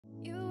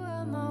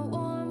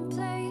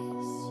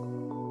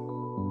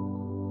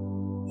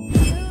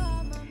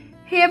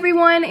Hey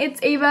everyone, it's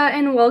Ava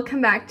and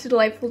welcome back to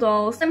Delightful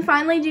Dolls. I'm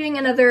finally doing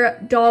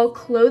another doll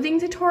clothing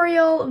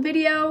tutorial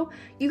video.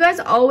 You guys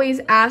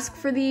always ask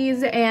for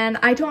these and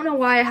I don't know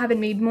why I haven't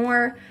made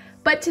more,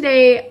 but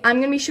today I'm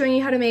going to be showing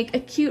you how to make a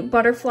cute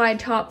butterfly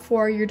top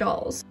for your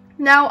dolls.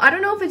 Now, I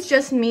don't know if it's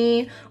just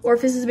me or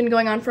if this has been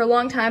going on for a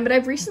long time, but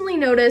I've recently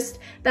noticed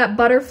that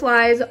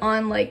butterflies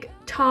on like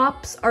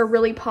tops are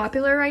really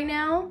popular right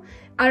now.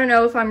 I don't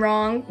know if I'm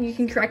wrong. You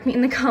can correct me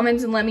in the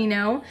comments and let me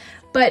know.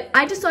 But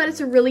I just thought it's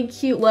a really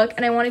cute look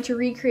and I wanted to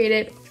recreate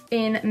it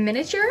in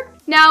miniature.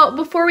 Now,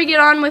 before we get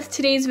on with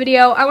today's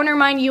video, I want to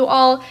remind you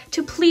all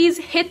to please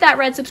hit that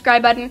red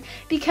subscribe button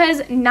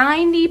because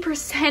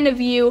 90%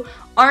 of you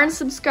aren't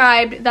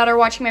subscribed that are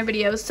watching my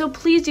videos. So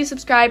please do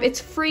subscribe.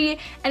 It's free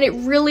and it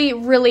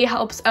really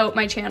helps out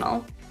my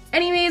channel.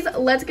 Anyways,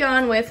 let's get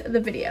on with the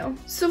video.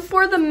 So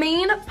for the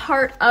main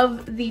part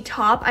of the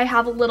top, I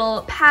have a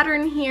little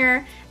pattern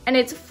here and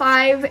it's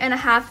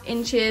 5.5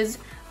 inches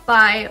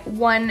by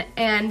 1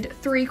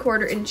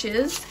 3/4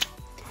 inches.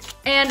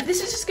 And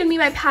this is just gonna be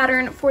my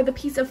pattern for the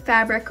piece of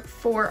fabric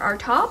for our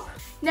top.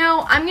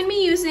 Now, I'm gonna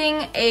be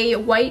using a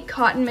white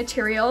cotton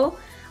material.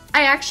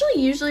 I actually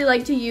usually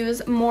like to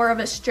use more of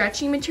a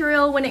stretchy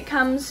material when it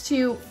comes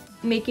to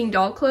making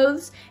doll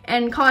clothes,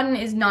 and cotton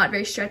is not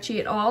very stretchy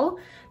at all.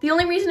 The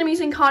only reason I'm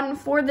using cotton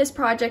for this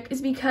project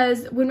is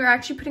because when we're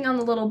actually putting on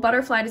the little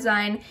butterfly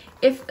design,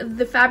 if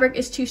the fabric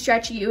is too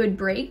stretchy, it would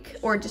break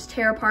or just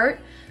tear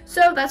apart.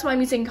 So that's why I'm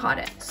using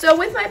cotton. So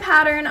with my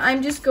pattern,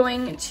 I'm just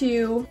going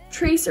to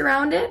trace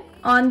around it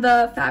on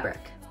the fabric.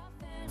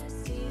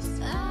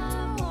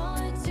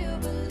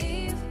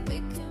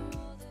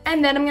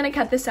 And then I'm gonna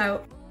cut this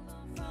out.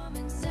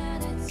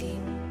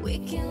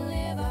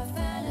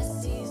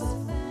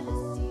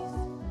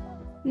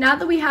 Now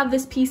that we have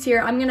this piece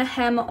here, I'm gonna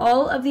hem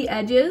all of the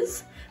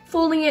edges,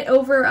 folding it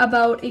over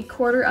about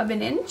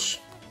 1/4 inch.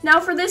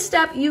 Now for this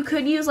step, you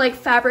could use like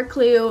fabric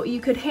glue, you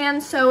could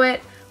hand sew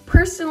it.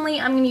 Personally,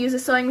 I'm going to use a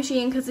sewing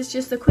machine because it's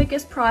just the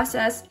quickest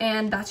process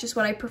and that's just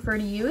what I prefer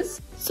to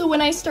use. So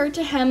when I start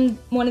to hem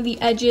one of the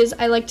edges,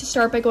 I like to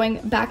start by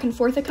going back and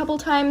forth a couple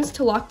times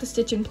to lock the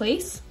stitch in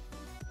place.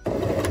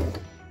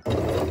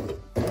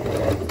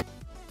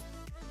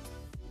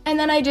 And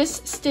then I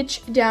just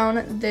stitch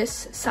down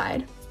this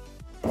side.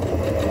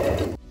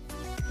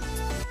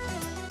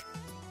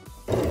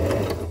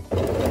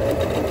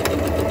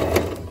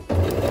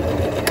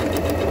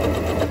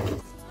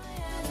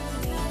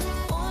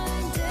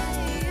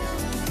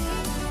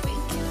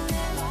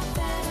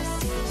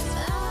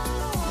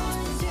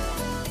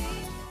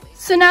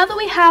 So now that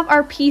we have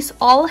our piece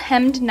all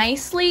hemmed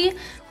nicely,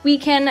 we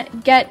can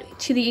get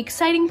to the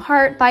exciting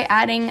part by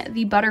adding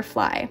the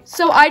butterfly.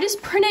 So I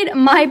just printed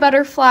my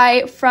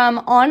butterfly from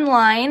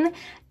online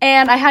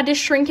and I had to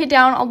shrink it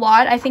down a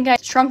lot. I think I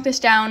shrunk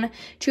this down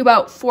to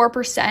about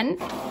 4%.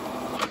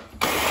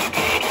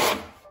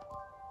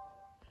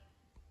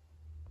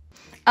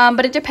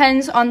 But it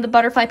depends on the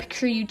butterfly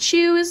picture you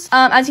choose.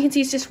 As you can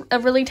see, it's just a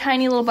really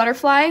tiny little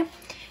butterfly.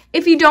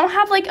 If you don't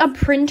have like a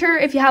printer,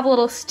 if you have a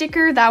little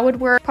sticker, that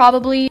would work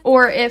probably.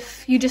 Or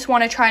if you just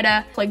want to try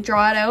to like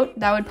draw it out,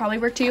 that would probably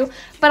work too.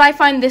 But I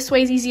find this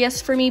way is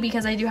easiest for me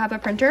because I do have a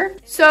printer.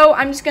 So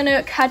I'm just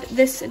gonna cut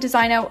this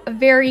design out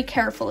very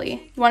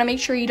carefully. You want to make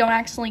sure you don't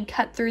accidentally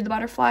cut through the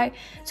butterfly.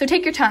 So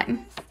take your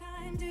time.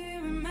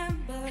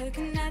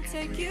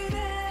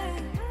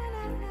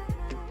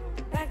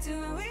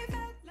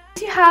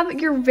 You have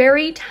your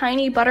very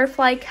tiny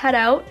butterfly cut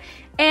out.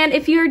 And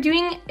if you're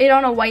doing it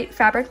on a white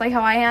fabric like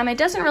how I am, it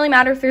doesn't really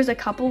matter if there's a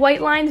couple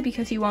white lines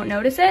because you won't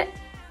notice it.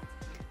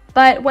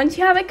 But once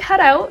you have it cut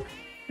out,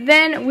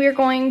 then we're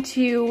going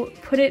to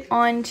put it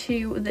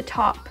onto the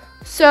top.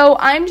 So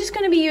I'm just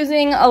going to be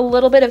using a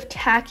little bit of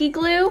tacky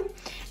glue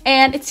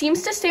and it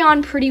seems to stay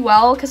on pretty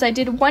well because I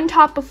did one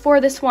top before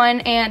this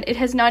one and it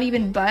has not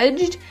even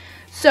budged.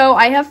 So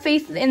I have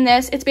faith in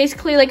this. It's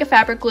basically like a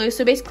fabric glue.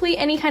 So basically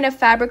any kind of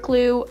fabric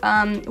glue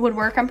would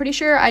work, I'm pretty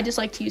sure. I just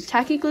like to use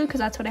tacky glue because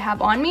that's what I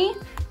have on me.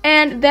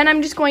 And then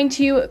I'm just going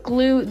to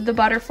glue the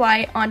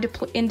butterfly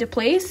into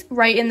place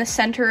right in the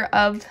center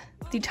of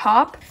the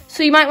top.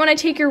 So you might want to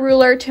take your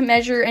ruler to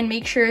measure and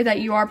make sure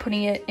that you are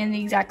putting it in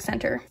the exact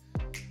center.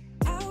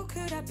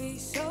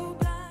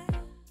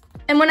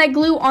 And when I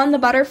glue on the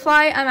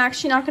butterfly, I'm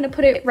actually not going to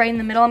put it right in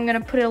the middle. I'm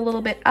going to put it a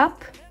little bit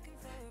up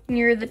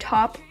near the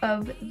top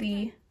of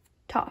the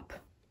top.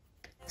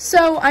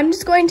 So I'm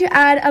just going to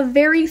add a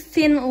very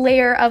thin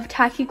layer of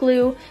tacky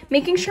glue,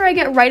 making sure I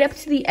get right up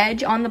to the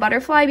edge on the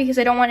butterfly because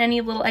I don't want any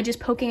little edges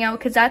poking out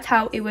because that's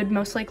how it would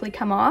most likely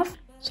come off.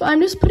 So I'm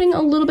just putting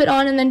a little bit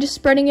on and then just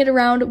spreading it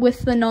around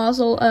with the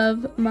nozzle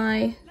of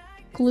my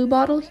glue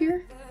bottle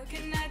here.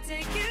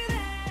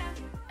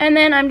 And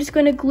then I'm just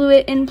going to glue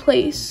it in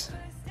place.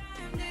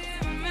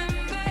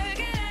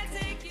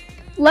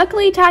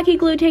 Luckily, tacky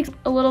glue takes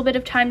a little bit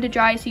of time to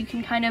dry, so you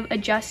can kind of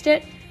adjust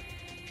it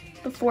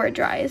before it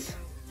dries.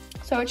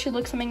 So it should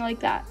look something like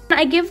that.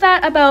 I give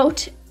that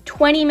about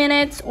 20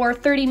 minutes or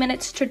 30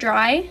 minutes to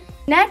dry.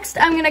 Next,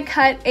 I'm gonna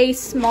cut a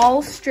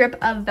small strip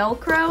of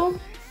Velcro.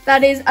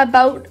 that is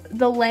about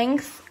the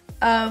length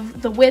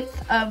of the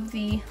width of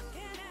the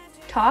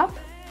top.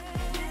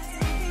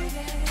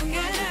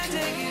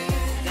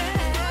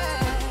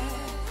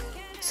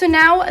 So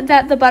now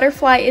that the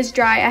butterfly is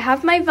dry, I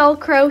have my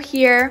Velcro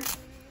here,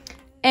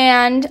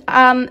 and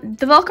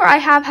the Velcro I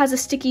have has a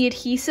sticky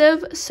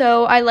adhesive,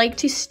 so I like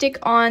to stick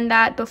on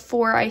that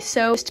before I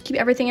sew just to keep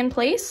everything in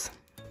place.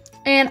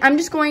 And I'm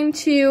just going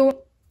to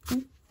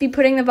be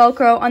putting the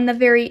Velcro on the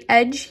very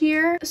edge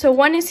here. So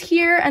one is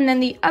here, and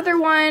then the other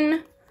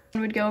one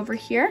would go over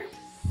here.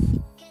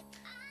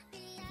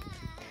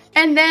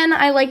 And then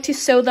I like to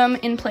sew them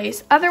in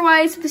place.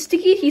 Otherwise, the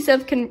sticky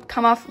adhesive can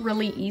come off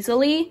really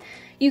easily.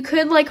 You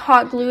could like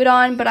hot glue it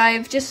on, but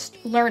I've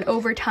just learned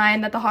over time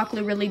that the hot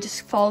glue really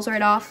just falls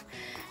right off.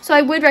 So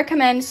I would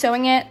recommend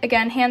sewing it.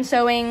 Again, hand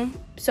sewing,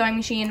 sewing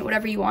machine,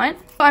 whatever you want.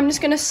 So I'm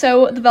just gonna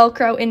sew the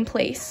Velcro in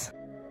place.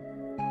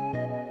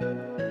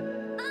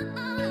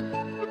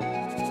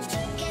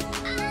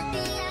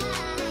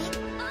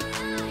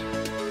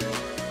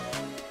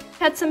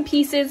 Had some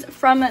pieces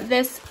from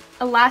this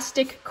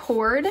elastic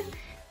cord.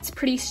 It's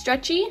pretty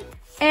stretchy.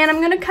 And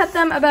I'm gonna cut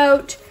them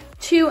about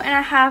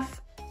 2.5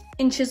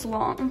 inches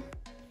long.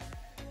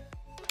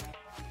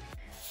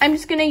 I'm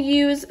just gonna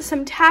use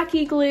some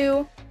tacky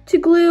glue to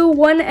glue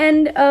one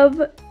end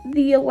of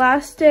the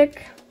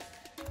elastic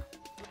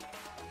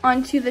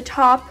onto the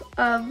top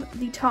of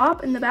the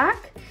top in the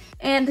back.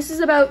 And this is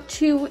about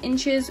 2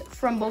 inches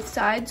from both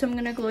sides. So I'm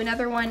gonna glue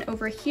another one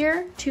over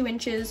here, 2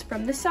 inches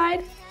from this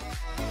side.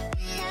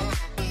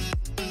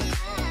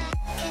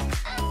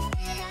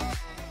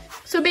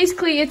 So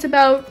basically it's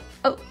about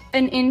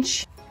an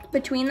inch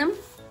between them.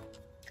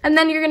 And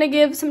then you're gonna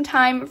give some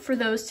time for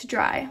those to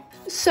dry.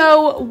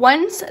 So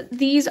once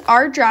these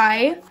are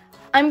dry,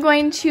 I'm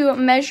going to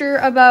measure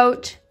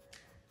about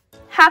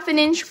 1/2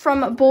 inch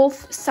from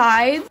both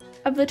sides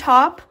of the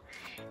top.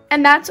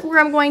 And that's where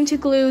I'm going to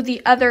glue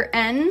the other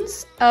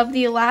ends of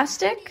the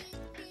elastic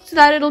so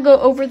that it'll go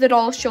over the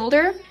doll's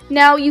shoulder.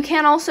 Now you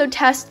can also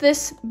test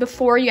this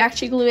before you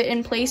actually glue it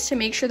in place to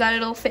make sure that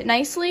it'll fit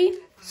nicely.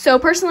 So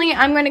personally,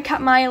 I'm going to cut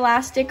my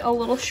elastic a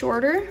little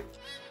shorter.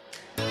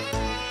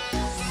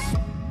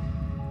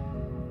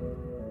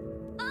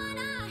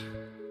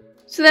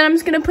 So then I'm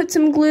just going to put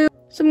some glue.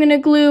 So I'm going to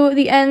glue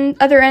the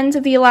other ends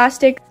of the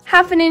elastic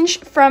 1/2 inch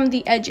from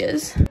the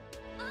edges.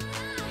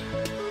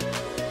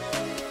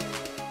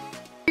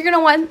 You're going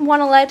to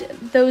want to let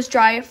those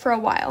dry for a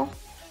while.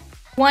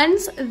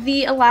 Once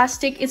the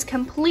elastic is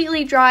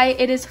completely dry,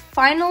 it is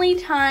finally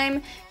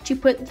time to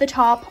put the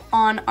top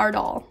on our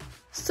doll.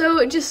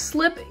 So just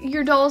slip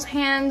your doll's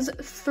hands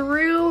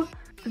through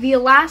the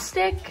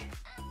elastic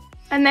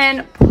and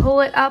then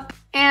pull it up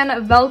and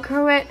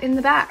Velcro it in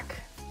the back.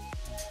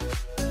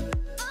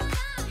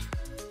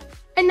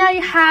 And now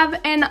you have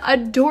an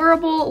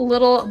adorable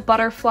little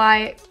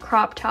butterfly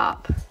crop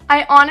top.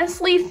 I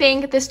honestly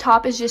think this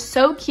top is just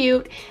so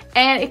cute,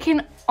 and it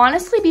can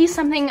honestly be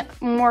something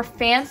more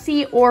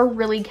fancy or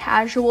really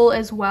casual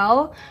as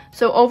well.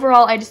 So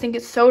overall, I just think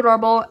it's so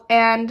adorable.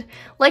 And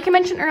like I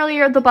mentioned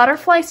earlier, the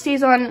butterfly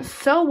stays on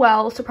so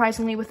well,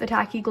 surprisingly, with the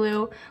tacky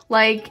glue.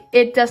 Like,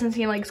 it doesn't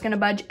seem like it's gonna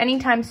budge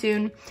anytime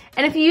soon.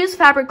 And if you use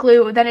fabric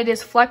glue, then it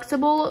is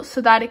flexible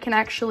so that it can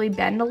actually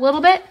bend a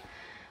little bit.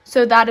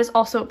 So that is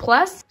also a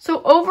plus.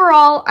 So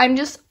overall, I'm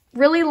just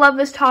really love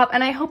this top,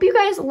 and I hope you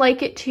guys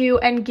like it too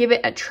and give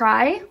it a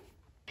try.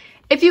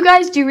 If you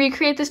guys do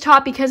recreate this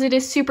top, because it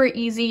is super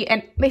easy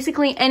and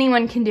basically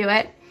anyone can do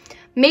it,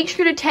 make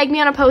sure to tag me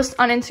on a post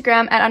on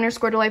Instagram at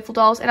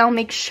 _DelightfulDolls, and I'll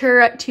make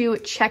sure to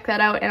check that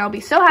out, and I'll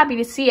be so happy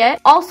to see it.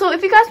 Also,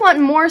 if you guys want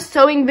more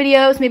sewing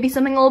videos, maybe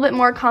something a little bit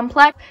more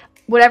complex,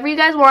 whatever you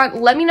guys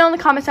want, let me know in the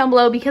comments down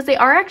below, because they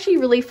are actually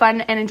really fun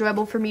and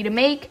enjoyable for me to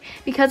make,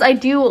 because I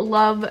do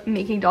love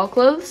making doll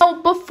clothes.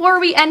 So before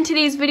we end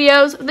today's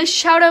videos, the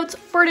shoutouts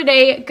for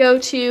today go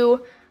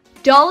to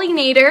Dolly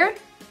Nader,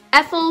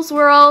 Ethel's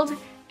World,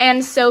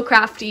 and So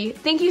Crafty.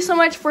 Thank you so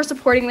much for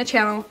supporting the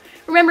channel.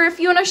 Remember, if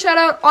you want a shout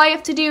out, all you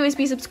have to do is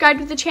be subscribed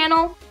to the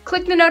channel,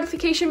 click the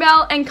notification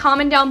bell, and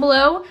comment down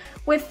below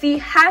with the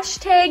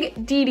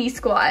hashtag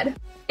DDSquad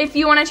if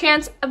you want a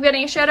chance of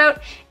getting a shout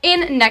out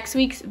in next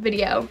week's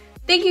video.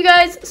 Thank you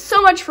guys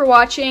so much for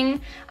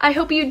watching. I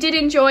hope you did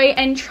enjoy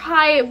and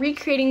try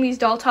recreating these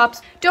doll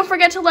tops. Don't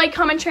forget to like,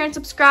 comment, share, and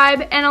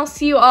subscribe, and I'll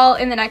see you all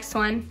in the next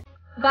one.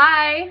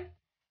 Bye!